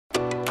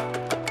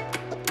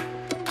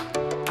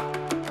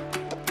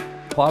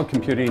Cloud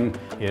computing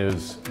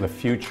is the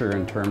future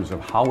in terms of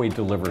how we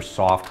deliver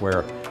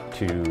software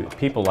to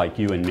people like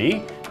you and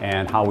me,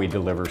 and how we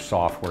deliver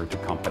software to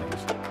companies.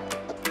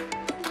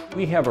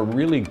 We have a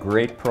really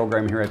great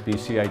program here at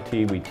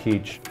BCIT. We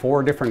teach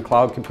 4 different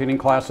cloud computing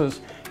classes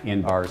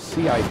in our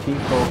CIT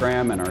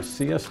program and our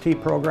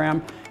CST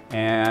program,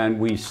 and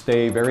we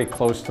stay very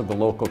close to the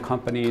local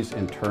companies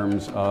in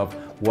terms of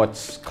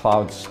what's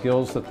cloud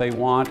skills that they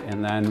want,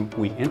 and then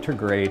we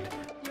integrate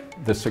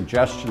the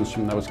suggestions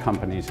from those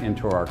companies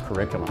into our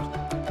curriculum.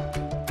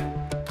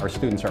 Our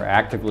students are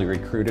actively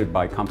recruited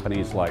by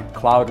companies like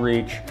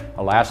CloudReach,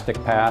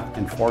 ElasticPath,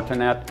 and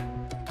Fortinet.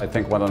 I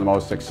think one of the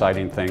most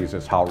exciting things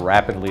is how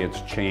rapidly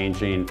it's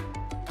changing.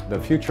 The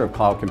future of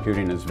cloud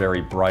computing is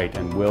very bright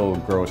and will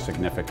grow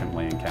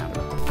significantly in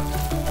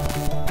Canada.